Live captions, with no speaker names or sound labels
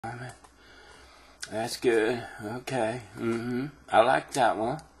That's good. Okay. I like that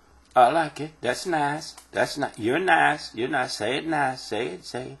one. I like it. That's nice. That's not. You're nice. You're nice. Say it nice. Say it.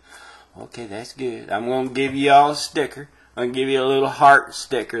 Say it. Okay, that's good. I'm gonna give you all a sticker. I'm gonna give you a little heart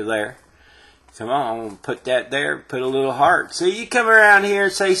sticker there. Come on, I'm gonna put that there. Put a little heart. See, you come around here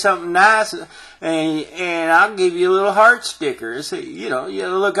and say something nice, and I'll give you a little heart sticker. See, you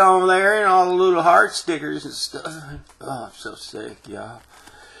look over there and all the little heart stickers and stuff. Oh, I'm so sick, y'all.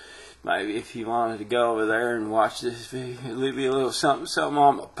 Maybe if you wanted to go over there and watch this video, leave me a little something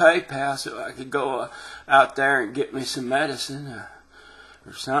on my PayPal so I could go out there and get me some medicine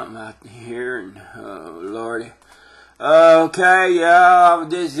or something out here. And oh Lordy. Okay, y'all,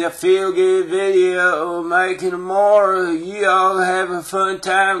 this is a feel-good video, making more. You all have a fun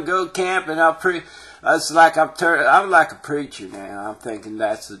time, go camping. It's like I'm like a preacher now. I'm thinking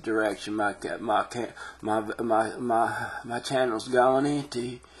that's the direction my channel's going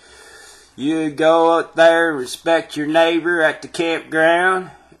into. You go up there, respect your neighbor at the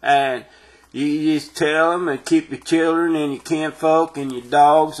campground, and you just tell them and keep your children and your kinfolk and your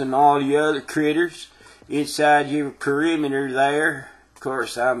dogs and all the other critters inside your perimeter there. Of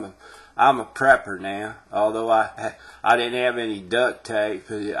course, I'm a prepper now. Although I didn't have any duct tape,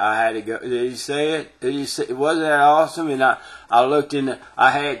 I had to go. Did you say it? Did you say? Wasn't that awesome? And I looked in.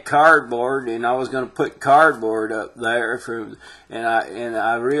 I had cardboard, and I was going to put cardboard up there and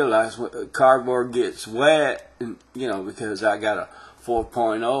I realized cardboard gets wet, and because I got a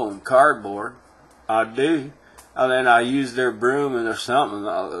 4.0 in cardboard. I do. And then I used their broom or something.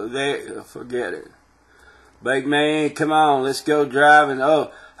 Forget it. Big man, come on, let's go driving.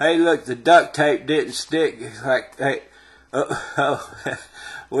 Oh, hey, look, the duct tape didn't stick. It's like, hey,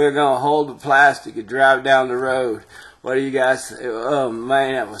 we're going to hold the plastic and drive down the road. What do you guys think? Oh,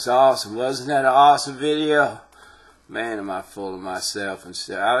 man, that was awesome. Wasn't that an awesome video? Man, am I full of myself and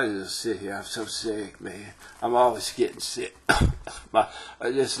stuff. I was just sitting here. I'm so sick, man. I'm always getting sick.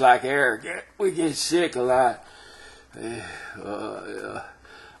 Just like Eric, we get sick a lot.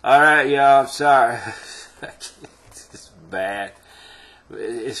 All right, y'all, I'm sorry. It's bad.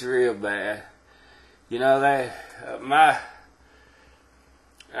 It's real bad. I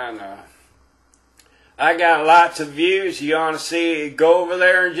don't know. I got lots of views. You want to see? Go over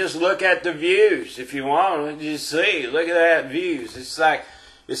there and just look at the views if you want to. Just see. Look at that views. It's like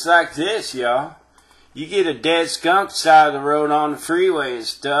this, y'all. You get a dead skunk side of the road on the freeway and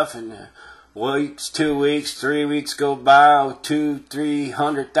stuff, and weeks, 2 weeks, 3 weeks go by,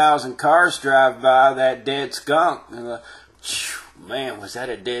 200,000-300,000 cars drive by that dead skunk. And man, was that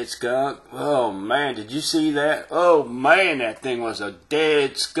a dead skunk? Oh man, did you see that? Oh man, that thing was a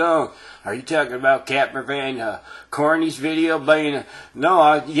dead skunk. Are you talking about Campervan Corny's video being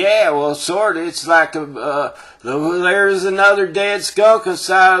yeah, well, sort of. It's like there's another dead skunk on the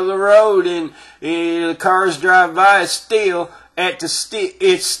side of the road, and the cars drive by. It's still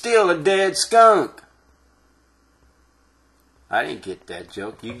a dead skunk. I didn't get that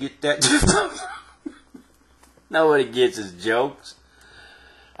joke. You get that joke? Nobody gets his jokes.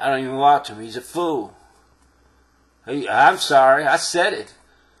 I don't even watch him. He's a fool. I'm sorry. I said it.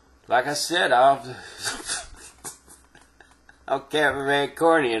 Like I said, I'm Campervan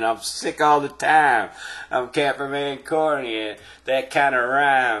Corny, and I'm sick all the time. I'm Campervan Corny, and that kind of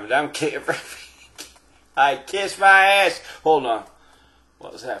rhymed. I'm Campervan. I kiss my ass. Hold on.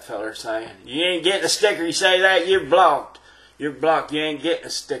 What was that feller saying? You ain't getting a sticker. You say that, you're blocked. You're blocked. You ain't getting a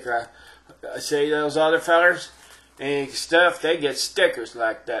sticker. I say those other fellers and stuff, they get stickers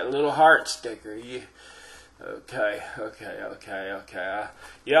like that. Little heart sticker. Okay.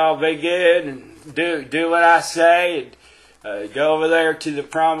 Y'all be good and do what I say. And go over there to the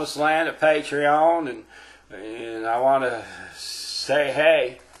promised land of Patreon. And I want to say,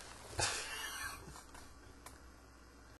 hey,